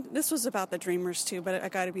 And this was about the Dreamers, too, but I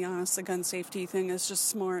got to be honest, the gun safety thing is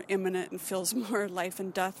just more imminent and feels more life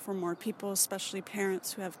and death for more people, especially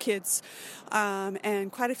parents who have kids.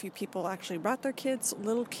 And quite a few people actually brought their kids,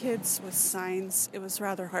 little kids with signs. It was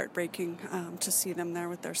rather heartbreaking to see them there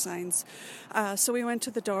with their signs. So we went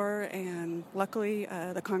to the door, and luckily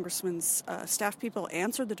the congressman's staff people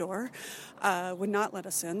answered the door, would not let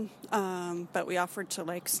us in. But we offered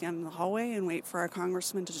to stand in the hallway and wait for our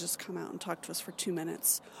congressman to just come out and talk to us for 2 minutes.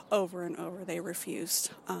 Over and over, they refused,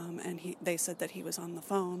 and they said that he was on the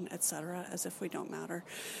phone, etc., as if we don't matter.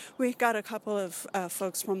 We got a couple of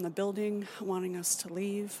folks from the building wanting us to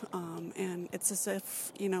leave, and it's as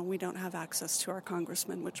if, we don't have access to our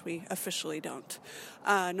congressman, which we officially don't.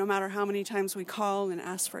 No matter how many times we call and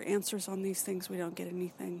ask for answers on these things, we don't get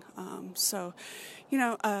anything. So,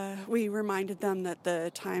 we reminded them that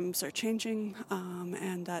the times are changing,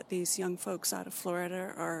 and that these young folks out of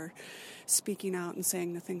Florida are speaking out and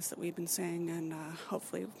saying the things that we've been saying, and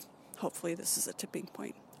hopefully this is a tipping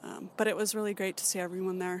point. But it was really great to see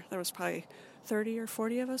everyone there. There was probably 30 or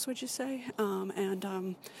 40 of us, would you say?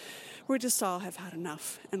 And we just all have had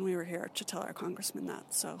enough, and we were here to tell our congressman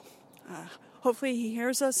that. So hopefully he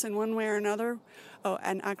hears us in one way or another. Oh,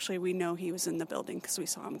 and actually we know he was in the building because we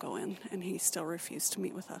saw him go in, and he still refused to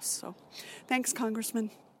meet with us. So thanks,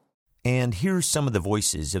 Congressman. And here's some of the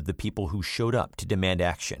voices of the people who showed up to demand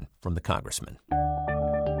action from the congressman.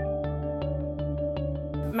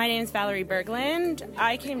 My name is Valerie Berglund.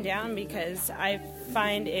 I came down because I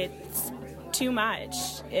find it's too much.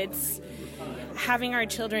 It's having our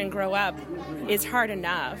children grow up is hard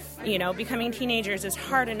enough. Becoming teenagers is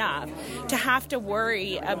hard enough. To have to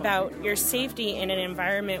worry about your safety in an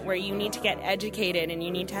environment where you need to get educated and you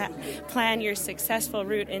need to plan your successful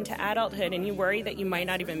route into adulthood, and you worry that you might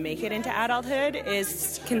not even make it into adulthood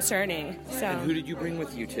is concerning. So, and who did you bring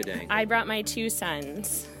with you today? I brought my 2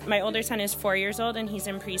 sons. My older son is 4 years old and he's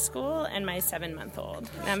in preschool, and my 7-month-old.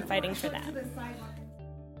 I'm fighting for them.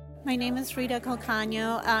 My name is Rita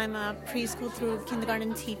Calcano. I'm a preschool through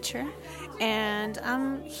kindergarten teacher, and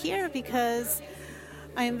I'm here because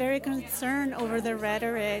I am very concerned over the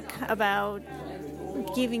rhetoric about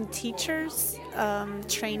giving teachers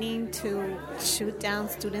training to shoot down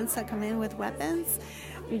students that come in with weapons.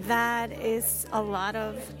 That is a lot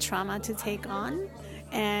of trauma to take on.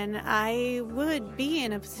 And I would be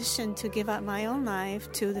in a position to give up my own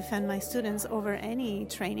life to defend my students over any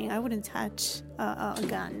training. I wouldn't touch a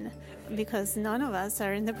gun because none of us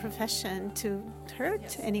are in the profession to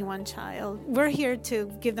hurt any one child. We're here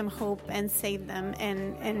to give them hope and save them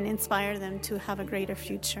and inspire them to have a greater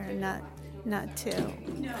future, not to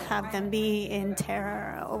have them be in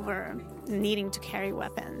terror over needing to carry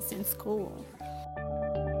weapons in school.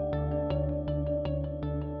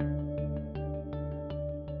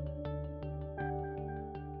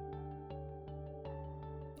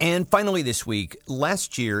 And finally this week,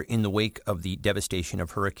 last year in the wake of the devastation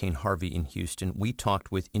of Hurricane Harvey in Houston, we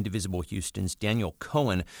talked with Indivisible Houston's Daniel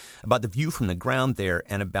Cohen about the view from the ground there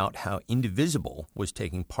and about how Indivisible was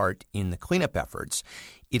taking part in the cleanup efforts.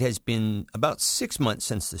 It has been about 6 months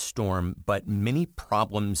since the storm, but many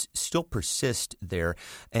problems still persist there.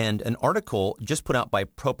 And an article just put out by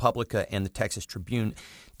ProPublica and the Texas Tribune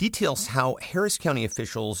details how Harris County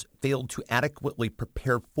officials failed to adequately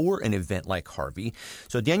prepare for an event like Harvey.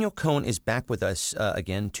 So Daniel Cohen is back with us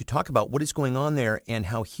again to talk about what is going on there and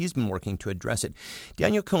how he's been working to address it.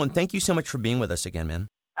 Daniel Cohen, thank you so much for being with us again, man.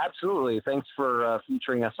 Absolutely. Thanks for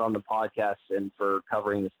featuring us on the podcast and for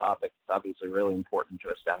covering this topic. It's obviously really important to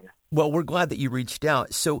us down here. Well, we're glad that you reached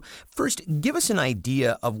out. So first, give us an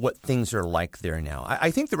idea of what things are like there now. I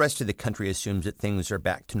think the rest of the country assumes that things are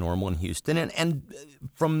back to normal in Houston. And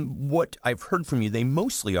from what I've heard from you, they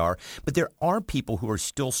mostly are. But there are people who are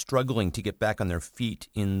still struggling to get back on their feet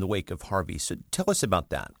in the wake of Harvey. So tell us about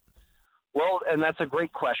that. Well, and that's a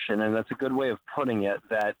great question, and that's a good way of putting it,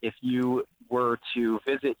 that if you were to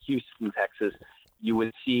visit Houston, Texas, you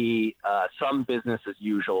would see some business as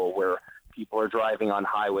usual where people are driving on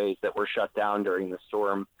highways that were shut down during the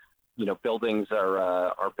storm. Buildings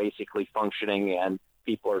are basically functioning and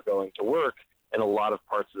people are going to work in a lot of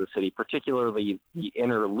parts of the city, particularly the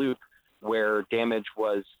inner loop where damage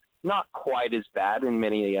was not quite as bad in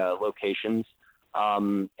many locations.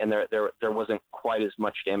 And there wasn't quite as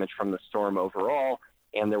much damage from the storm overall,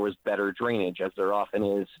 and there was better drainage, as there often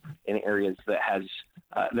is in areas that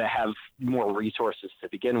have more resources to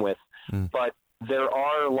begin with. But there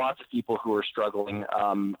are lots of people who are struggling.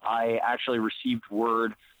 I actually received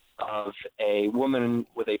word of a woman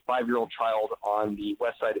with a 5-year-old child on the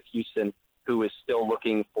west side of Houston who is still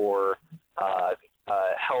looking for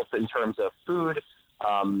help in terms of food,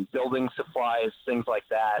 building supplies, things like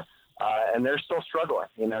that. And they're still struggling.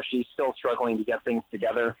 She's still struggling to get things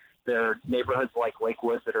together. There are neighborhoods like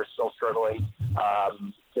Lakewood that are still struggling.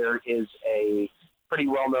 There is a pretty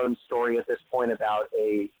well-known story at this point about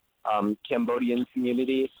a Cambodian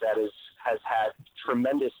community that has had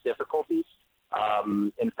tremendous difficulties.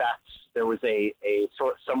 In fact, there was a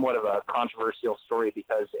somewhat of a controversial story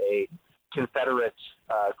because a Confederate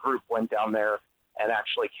group went down there and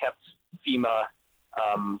actually kept FEMA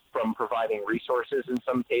from providing resources in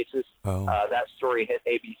some cases. That story hit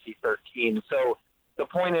ABC 13. So the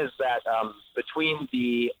point is that between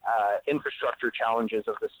the infrastructure challenges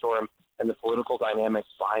of the storm and the political dynamics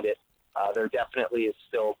behind it, there definitely is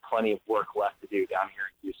still plenty of work left to do down here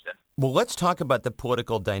in Houston. Well, let's talk about the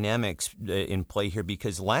political dynamics in play here,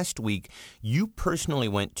 because last week you personally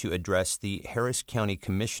went to address the Harris County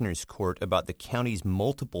Commissioner's Court about the county's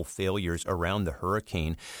multiple failures around the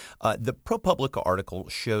hurricane. The ProPublica article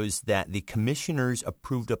shows that the commissioners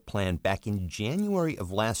approved a plan back in January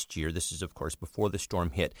of last year, this is, of course, before the storm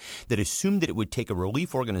hit, that assumed that it would take a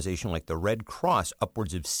relief organization like the Red Cross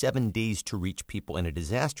upwards of 7 days to reach people in a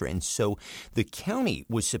disaster. And so the county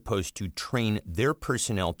was supposed to train their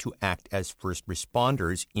personnel to act as first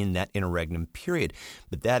responders in that interregnum period.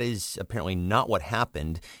 But that is apparently not what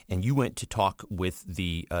happened, and you went to talk with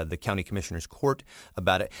the county commissioner's court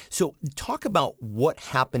about it. So talk about what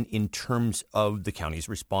happened in terms of the county's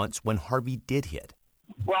response when Harvey did hit.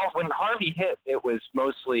 Well, when Harvey hit, it was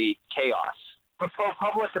mostly chaos. The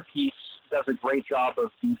ProPublica piece does a great job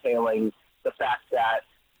of detailing the fact that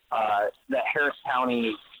Harris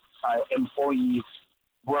County employees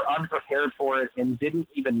were unprepared for it and didn't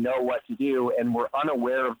even know what to do and were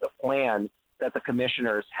unaware of the plan that the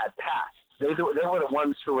commissioners had passed. They were the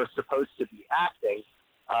ones who were supposed to be acting,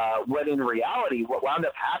 when in reality what wound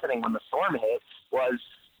up happening when the storm hit was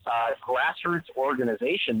grassroots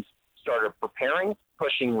organizations started preparing,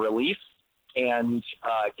 pushing relief, and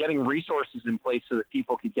getting resources in place so that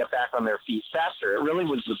people could get back on their feet faster. It really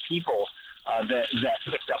was the people that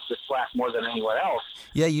picked up the slack more than anyone else.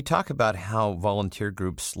 Yeah, you talk about how volunteer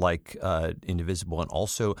groups like Indivisible and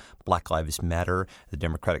also Black Lives Matter, the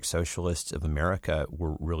Democratic Socialists of America,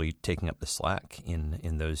 were really taking up the slack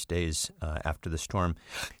in those days after the storm.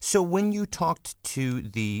 So when you talked to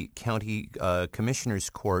the county commissioner's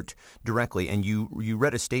court directly, and you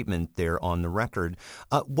read a statement there on the record,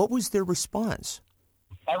 what was their response?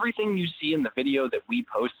 Everything you see in the video that we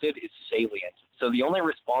posted is salient. So the only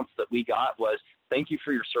response that we got was, "Thank you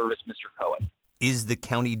for your service, Mr. Cohen." Is the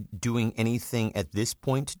county doing anything at this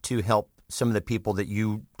point to help some of the people that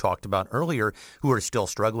you talked about earlier who are still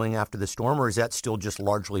struggling after the storm, or is that still just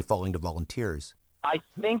largely falling to volunteers? I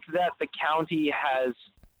think that the county has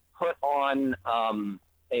put on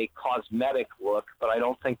a cosmetic look, but I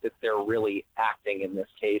don't think that they're really acting in this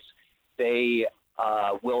case. They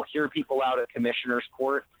will hear people out at commissioner's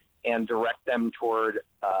court and direct them toward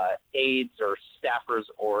aides or staffers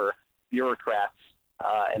or bureaucrats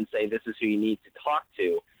and say, this is who you need to talk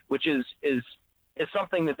to, which is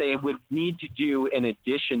something that they would need to do in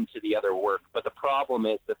addition to the other work. But the problem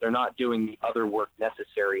is that they're not doing the other work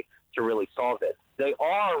necessary to really solve it. They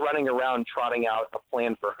are running around trotting out a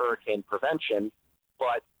plan for hurricane prevention,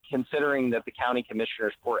 but considering that the county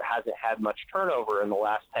commissioner's court hasn't had much turnover in the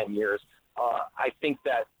last 10 years, I think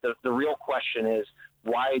that the real question is,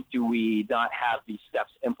 why do we not have these steps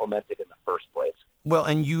implemented in the first place? Well,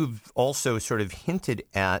 and you've also sort of hinted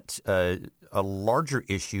at a larger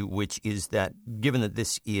issue, which is that given that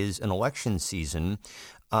this is an election season,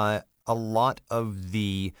 a lot of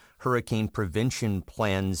the hurricane prevention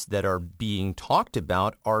plans that are being talked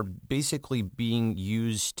about are basically being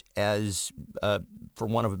used as, for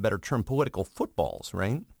want of a better term, political footballs,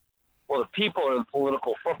 right? Well, the people are the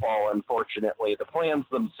political football, unfortunately. The plans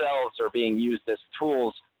themselves are being used as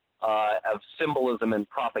tools of symbolism and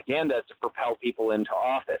propaganda to propel people into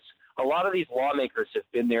office. A lot of these lawmakers have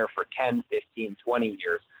been there for 10, 15, 20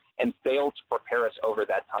 years and failed to prepare us over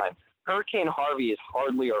that time. Hurricane Harvey is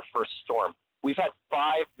hardly our first storm. We've had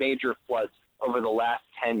 5 major floods over the last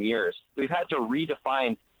 10 years. We've had to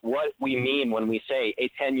redefine what we mean when we say a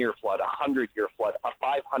 10-year flood, a 100-year flood, a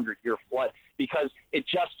 500-year flood, because it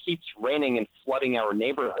just keeps raining and flooding our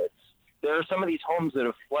neighborhoods. There are some of these homes that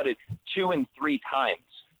have flooded 2 and 3 times.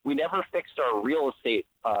 We never fixed our real estate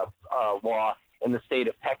law in the state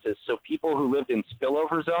of Texas, so people who lived in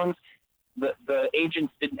spillover zones, the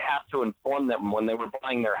agents didn't have to inform them when they were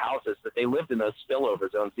buying their houses that they lived in those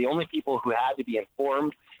spillover zones. The only people who had to be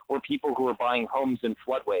informed were people who were buying homes in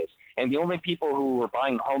floodways. And the only people who were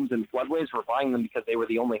buying homes in floodways were buying them because they were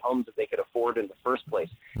the only homes that they could afford in the first place.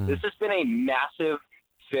 This has been a massive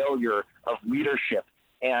failure of leadership.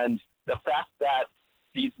 And the fact that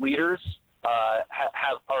these leaders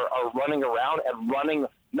are running around and running,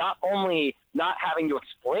 not only not having to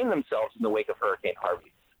explain themselves in the wake of Hurricane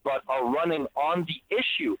Harvey, but are running on the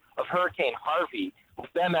issue of Hurricane Harvey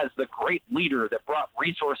with them as the great leader that brought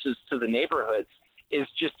resources to the neighborhoods, is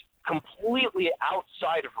just completely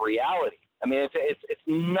outside of reality. I mean, it's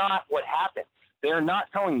not what happened. They're not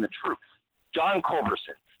telling the truth. John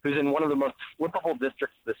Culberson, who's in one of the most flippable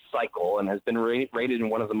districts this cycle and has been rated in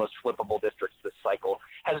one of the most flippable districts this cycle,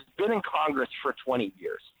 has been in Congress for 20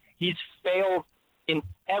 years. He's failed in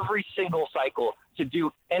every single cycle to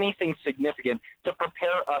do anything significant to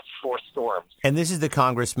prepare us for storms. And this is the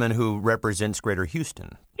congressman who represents Greater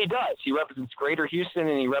Houston. He does. He represents Greater Houston,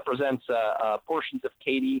 and he represents portions of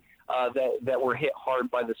Katy that were hit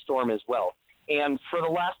hard by the storm as well. And for the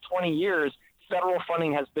last 20 years, federal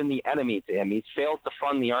funding has been the enemy to him. He's failed to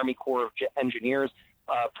fund the Army Corps of Engineers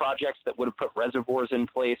projects that would have put reservoirs in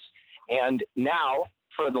place. And now,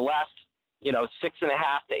 for the last 6.5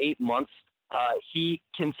 to 8 months, he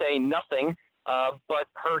can say nothing but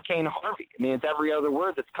Hurricane Harvey. I mean, it's every other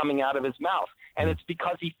word that's coming out of his mouth. And it's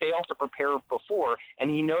because he failed to prepare before. And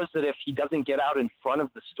he knows that if he doesn't get out in front of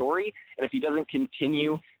the story, and if he doesn't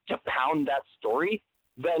continue to pound that story,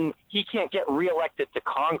 then he can't get reelected to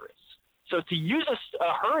Congress. So to use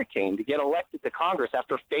a hurricane to get elected to Congress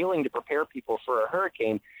after failing to prepare people for a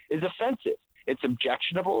hurricane is offensive. It's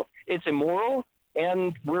objectionable. It's immoral.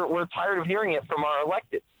 And we're tired of hearing it from our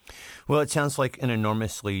electeds. Well, it sounds like an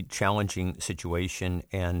enormously challenging situation,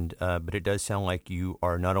 but it does sound like you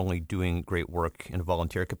are not only doing great work in a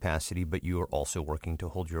volunteer capacity, but you are also working to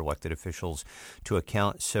hold your elected officials to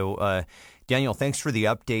account. So, Daniel, thanks for the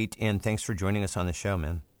update, and thanks for joining us on the show,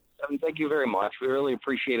 man. Thank you very much. We really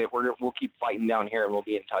appreciate it. We'll keep fighting down here, and we'll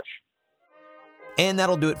be in touch. And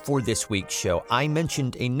that'll do it for this week's show. I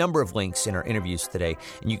mentioned a number of links in our interviews today,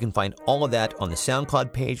 and you can find all of that on the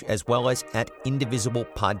SoundCloud page as well as at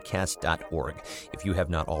indivisiblepodcast.org. If you have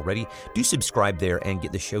not already, do subscribe there and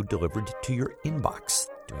get the show delivered to your inbox.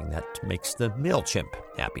 Doing that makes the MailChimp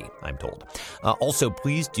happy, I'm told. Also,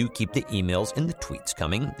 please do keep the emails and the tweets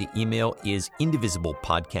coming. The email is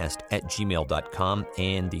indivisiblepodcast@gmail.com,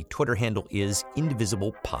 and the Twitter handle is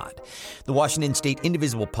indivisiblepod. The Washington State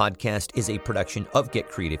Indivisible Podcast is a production of Get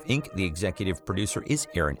Creative, Inc. The executive producer is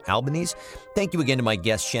Aaron Albanese. Thank you again to my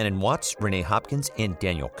guests Shannon Watts, Renee Hopkins, and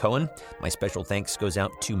Daniel Cohen. My special thanks goes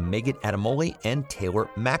out to Megan Adamoli and Taylor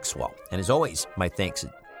Maxwell. And as always, my thanks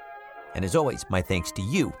to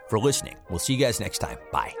you for listening. We'll see you guys next time.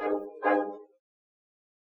 Bye.